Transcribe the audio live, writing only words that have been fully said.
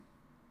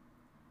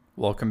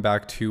Welcome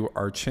back to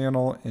our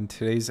channel. In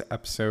today's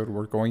episode,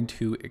 we're going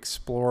to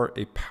explore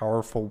a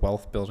powerful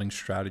wealth building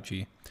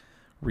strategy,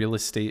 real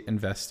estate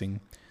investing.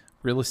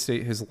 Real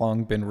estate has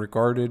long been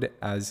regarded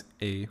as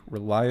a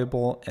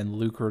reliable and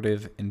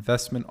lucrative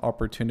investment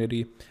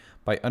opportunity.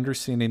 By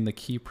understanding the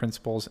key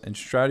principles and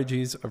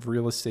strategies of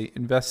real estate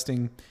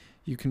investing,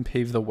 you can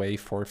pave the way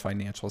for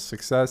financial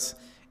success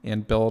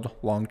and build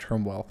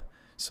long-term wealth.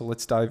 So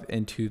let's dive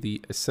into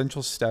the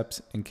essential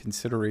steps and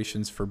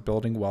considerations for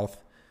building wealth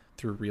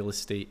through real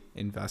estate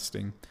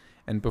investing.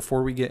 And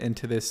before we get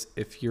into this,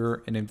 if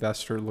you're an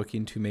investor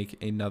looking to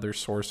make another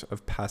source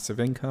of passive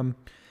income,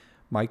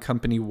 my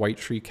company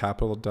Whitetree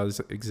Capital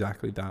does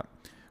exactly that.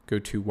 Go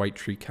to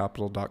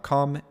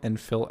whitetreecapital.com and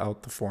fill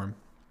out the form.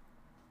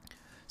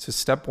 So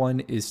step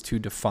one is to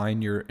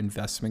define your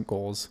investment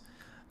goals.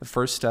 The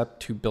first step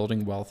to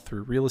building wealth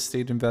through real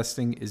estate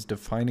investing is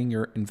defining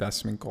your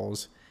investment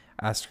goals.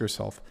 Ask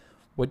yourself,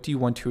 what do you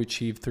want to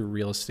achieve through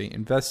real estate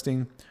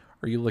investing?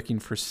 Are you looking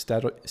for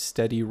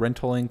steady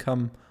rental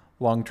income,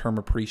 long-term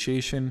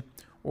appreciation,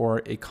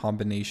 or a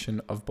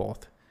combination of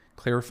both?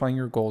 Clarifying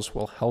your goals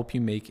will help you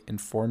make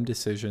informed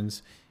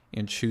decisions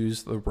and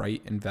choose the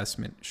right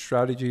investment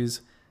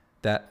strategies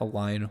that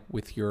align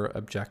with your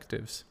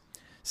objectives.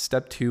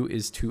 Step two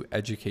is to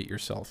educate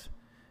yourself.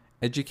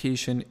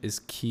 Education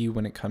is key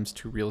when it comes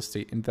to real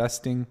estate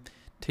investing.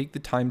 Take the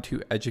time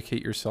to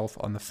educate yourself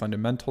on the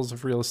fundamentals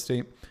of real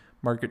estate,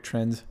 market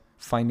trends,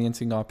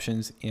 financing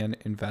options, and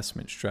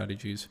investment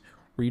strategies.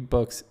 Read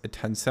books,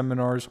 attend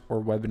seminars or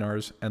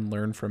webinars, and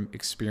learn from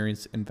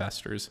experienced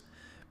investors.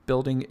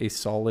 Building a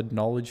solid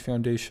knowledge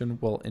foundation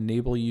will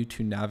enable you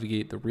to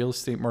navigate the real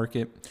estate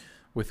market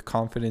with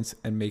confidence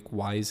and make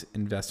wise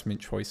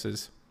investment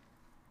choices.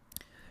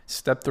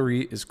 Step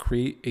three is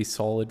create a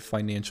solid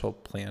financial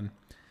plan.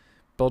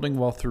 Building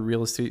wealth through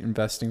real estate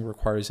investing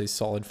requires a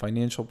solid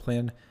financial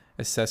plan.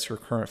 Assess your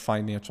current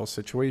financial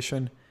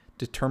situation,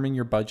 determine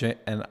your budget,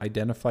 and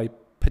identify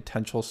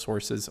potential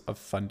sources of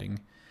funding.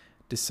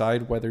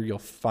 Decide whether you'll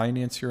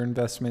finance your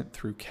investment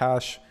through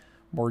cash,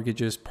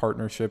 mortgages,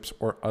 partnerships,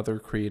 or other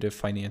creative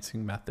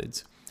financing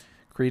methods.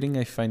 Creating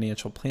a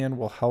financial plan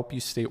will help you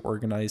stay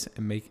organized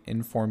and make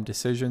informed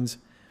decisions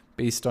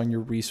based on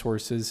your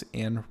resources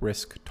and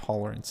risk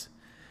tolerance.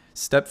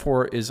 Step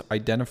four is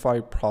identify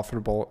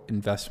profitable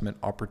investment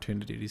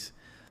opportunities.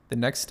 The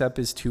next step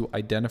is to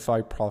identify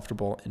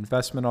profitable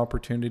investment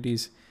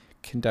opportunities.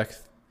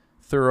 Conduct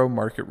thorough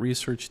market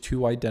research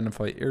to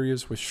identify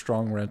areas with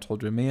strong rental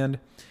demand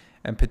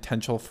and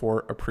potential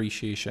for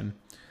appreciation.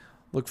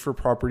 Look for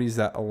properties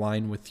that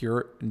align with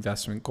your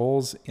investment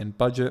goals and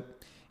budget.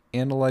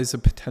 Analyze the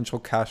potential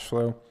cash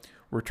flow,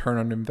 return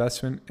on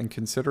investment, and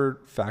consider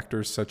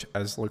factors such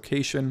as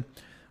location,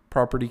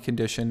 property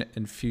condition,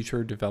 and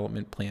future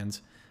development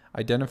plans.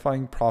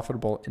 Identifying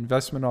profitable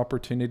investment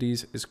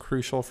opportunities is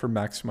crucial for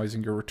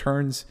maximizing your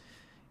returns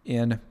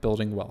and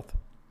building wealth.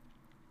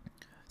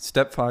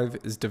 Step five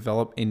is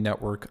develop a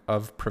network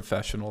of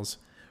professionals.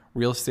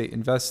 Real estate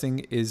investing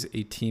is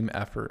a team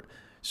effort.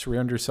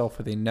 Surround yourself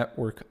with a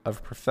network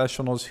of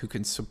professionals who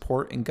can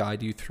support and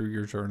guide you through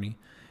your journey.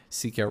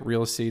 Seek out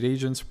real estate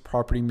agents,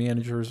 property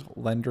managers,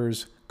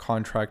 lenders,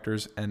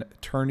 contractors, and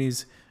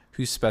attorneys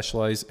who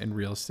specialize in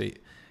real estate.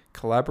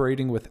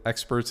 Collaborating with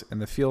experts in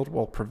the field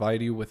will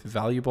provide you with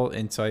valuable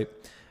insight,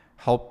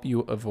 help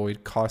you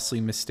avoid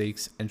costly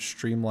mistakes, and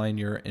streamline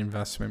your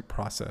investment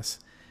process.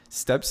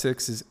 Step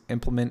six is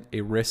implement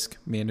a risk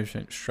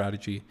management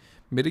strategy.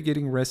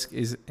 Mitigating risk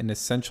is an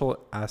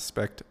essential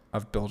aspect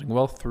of building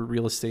wealth through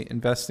real estate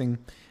investing.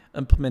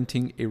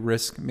 Implementing a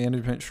risk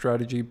management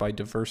strategy by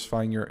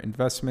diversifying your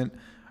investment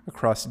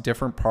across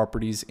different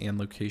properties and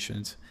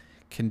locations.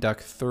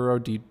 Conduct thorough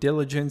due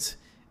diligence,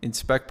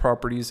 inspect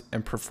properties,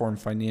 and perform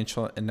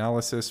financial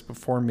analysis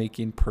before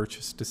making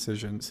purchase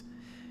decisions.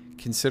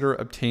 Consider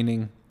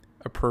obtaining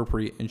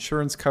appropriate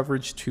insurance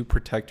coverage to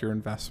protect your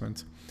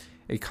investments.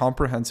 A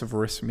comprehensive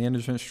risk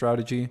management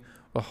strategy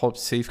will help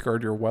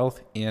safeguard your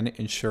wealth and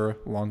ensure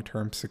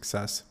long-term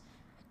success.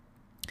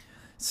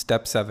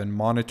 Step seven,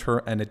 monitor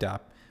and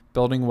adapt.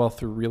 Building wealth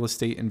through real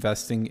estate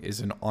investing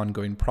is an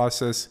ongoing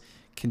process.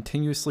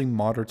 Continuously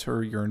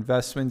monitor your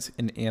investments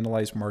and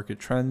analyze market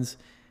trends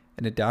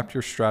and adapt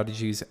your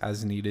strategies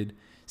as needed.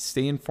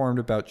 Stay informed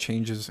about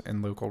changes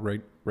in local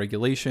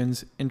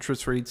regulations,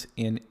 interest rates,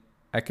 and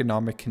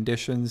economic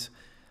conditions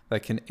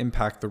that can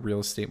impact the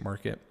real estate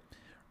market.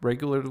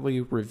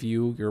 Regularly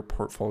review your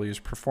portfolio's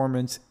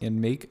performance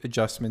and make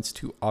adjustments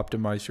to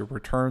optimize your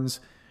returns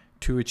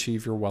to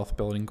achieve your wealth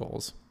building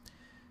goals.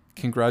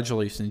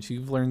 Congratulations,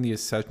 you've learned the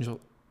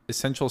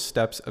essential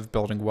steps of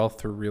building wealth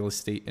through real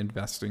estate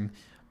investing.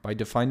 By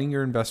defining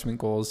your investment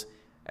goals,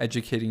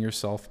 educating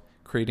yourself,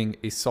 creating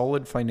a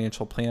solid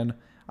financial plan,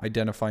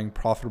 identifying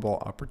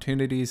profitable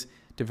opportunities,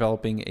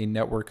 developing a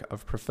network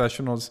of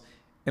professionals,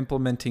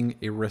 implementing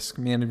a risk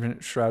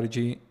management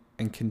strategy,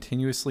 and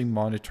continuously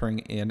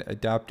monitoring and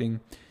adapting,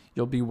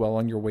 you'll be well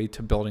on your way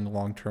to building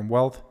long-term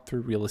wealth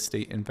through real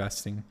estate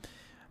investing.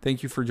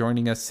 Thank you for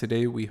joining us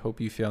today. We hope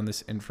you found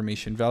this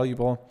information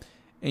valuable.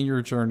 and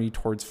your journey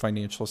towards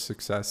financial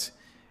success.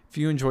 If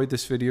you enjoyed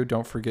this video,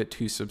 don't forget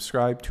to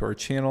subscribe to our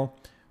channel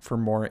for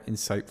more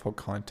insightful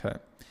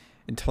content.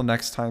 Until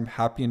next time,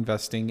 happy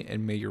investing,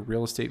 and may your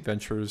real estate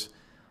ventures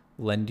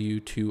lend you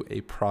to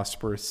a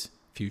prosperous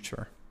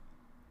future.